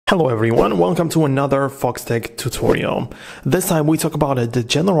Hello everyone, welcome to another FoxTech tutorial. This time we talk about the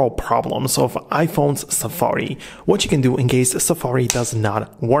general problems of iPhone's Safari, what you can do in case Safari does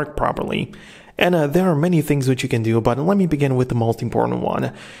not work properly. And there are many things which you can do, but let me begin with the most important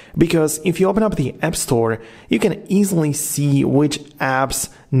one. Because if you open up the App Store, you can easily see which apps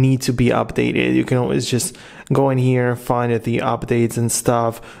need to be updated. You can always just go in here, find the updates and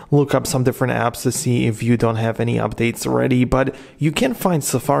stuff, look up some different apps to see if you don't have any updates already, but you can find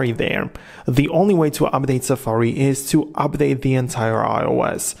Safari there. The only way to update Safari is to update the entire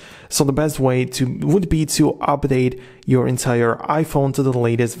iOS. So the best way would be to update your entire iPhone to the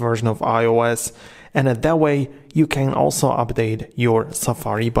latest version of iOS, and that way you can also update your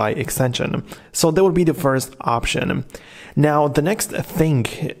Safari by extension. So that would be the first option. Now the next thing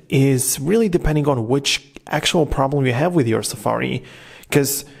is really depending on which actual problem you have with your Safari,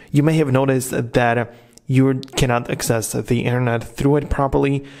 because you may have noticed that you cannot access the internet through it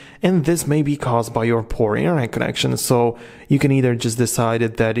properly, and this may be caused by your poor internet connection. So you can either just decide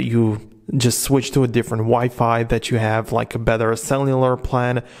that you just switch to a different Wi-Fi, that you have like a better cellular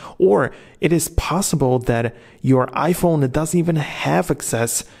plan, or it is possible that your iPhone doesn't even have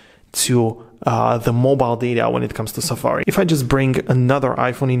access to the mobile data when it comes to Safari. If I just bring another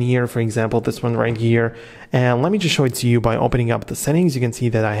iPhone in here, for example, this one right here, and let me just show it to you by opening up the settings, you can see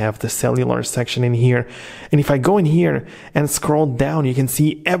that I have the cellular section in here. And if I go in here and scroll down, you can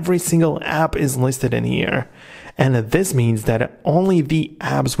see every single app is listed in here. And this means that only the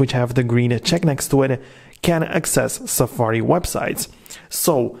apps which have the green check next to it can access Safari websites.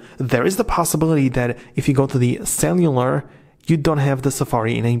 So there is the possibility that if you go to the cellular, you don't have the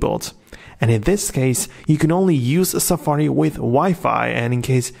Safari enabled. And in this case, you can only use Safari with Wi-Fi. And in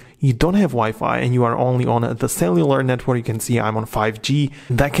case you don't have Wi-Fi and you are only on the cellular network, you can see I'm on 5G.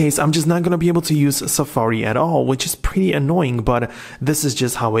 In that case, I'm just not going to be able to use Safari at all, which is pretty annoying, but this is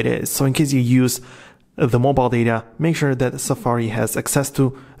just how it is. So in case you use the mobile data, make sure that Safari has access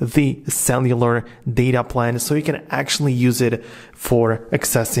to the cellular data plan so you can actually use it for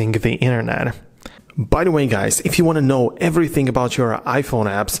accessing the internet. By the way, guys, if you want to know everything about your iPhone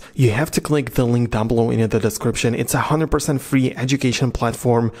apps, you have to click the link down below in the description. It's a 100% free education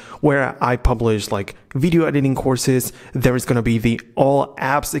platform where I publish like video editing courses. There is going to be the All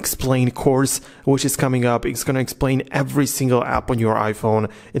Apps Explained course, which is coming up. It's going to explain every single app on your iPhone.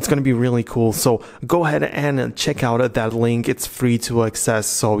 It's going to be really cool. So go ahead and check out that link. It's free to access.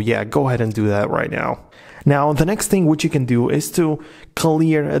 So yeah, go ahead and do that right now. Now, the next thing which you can do is to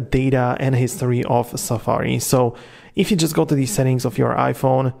clear data and history of Safari. So if you just go to the settings of your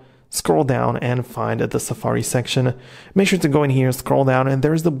iPhone, scroll down and find the Safari section, make sure to go in here, scroll down, and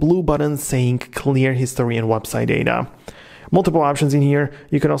there's the blue button saying clear history and website data. Multiple options in here.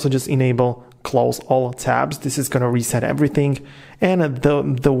 You can also just enable close all tabs. This is going to reset everything. And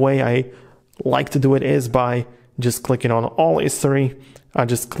the way I like to do it is by just clicking on all history.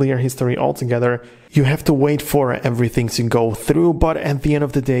 Just clear history altogether. You have to wait for everything to go through, but at the end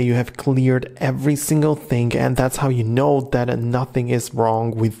of the day, you have cleared every single thing, and that's how you know that nothing is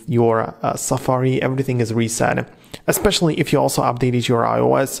wrong with your Safari. Everything is reset. Especially if you also updated your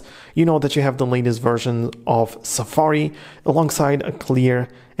iOS, you know that you have the latest version of Safari alongside a clear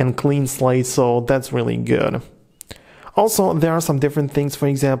and clean slate, so that's really good. Also, there are some different things. For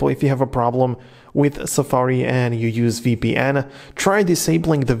example, if you have a problem with Safari and you use VPN, try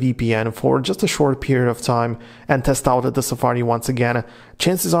disabling the VPN for just a short period of time and test out the Safari once again.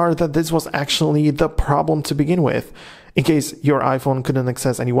 Chances are that this was actually the problem to begin with. In case your iPhone couldn't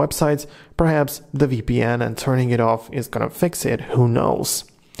access any websites, perhaps the VPN and turning it off is gonna fix it, who knows.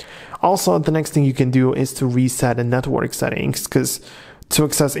 Also, the next thing you can do is to reset the network settings, because to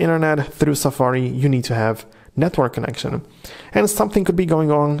access internet through Safari, you need to have network connection, and something could be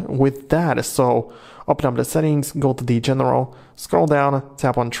going on with that. So open up the settings, go to the general, scroll down,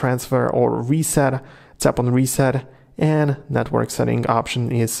 tap on transfer or reset, tap on reset, and network setting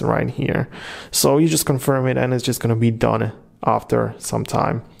option is right here. So you just confirm it and it's just going to be done after some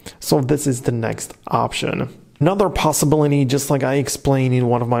time. So this is the next option. Another possibility, just like I explained in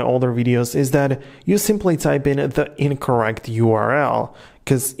one of my older videos, is that you simply type in the incorrect URL.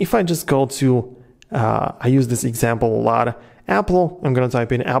 Because if I just go to I use this example a lot. Apple, I'm going to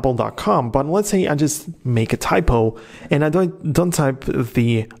type in apple.com, but let's say I just make a typo and I don't type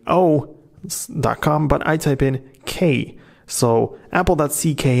the o.com, but I type in k. So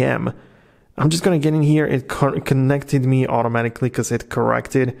apple.ckm. I'm just going to get in here. It connected me automatically because it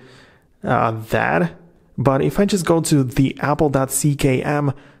corrected that. But if I just go to the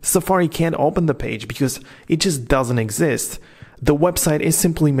apple.ckm, Safari can't open the page because it just doesn't exist. The website is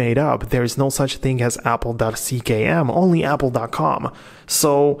simply made up. There is no such thing as apple.ckm, only apple.com.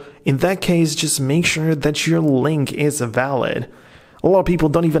 So in that case, just make sure that your link is valid. A lot of people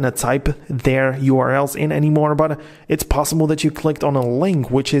don't even type their URLs in anymore, but it's possible that you clicked on a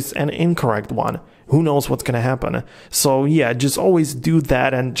link which is an incorrect one. Who knows what's going to happen? So yeah, just always do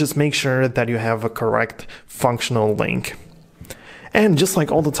that and just make sure that you have a correct functional link. And just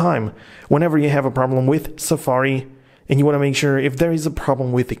like all the time, whenever you have a problem with Safari and you want to make sure if there is a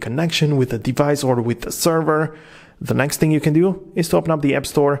problem with the connection, with the device, or with the server, the next thing you can do is to open up the App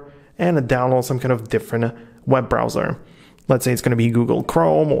Store and download some kind of different web browser. Let's say it's going to be Google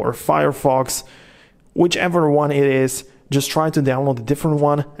Chrome or Firefox, whichever one it is. Just try to download a different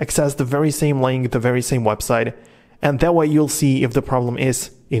one, access the very same link, the very same website, and that way you'll see if the problem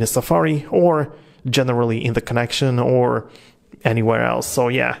is in a Safari or generally in the connection or anywhere else. So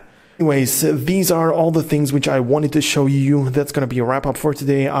yeah. Anyways, these are all the things which I wanted to show you. That's going to be a wrap up for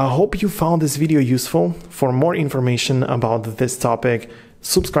today. I hope you found this video useful. For more information about this topic,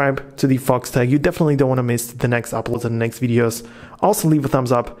 subscribe to the Fox Tag. You definitely don't want to miss the next uploads and the next videos. Also leave a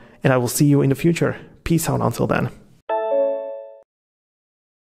thumbs up, and I will see you in the future. Peace out until then.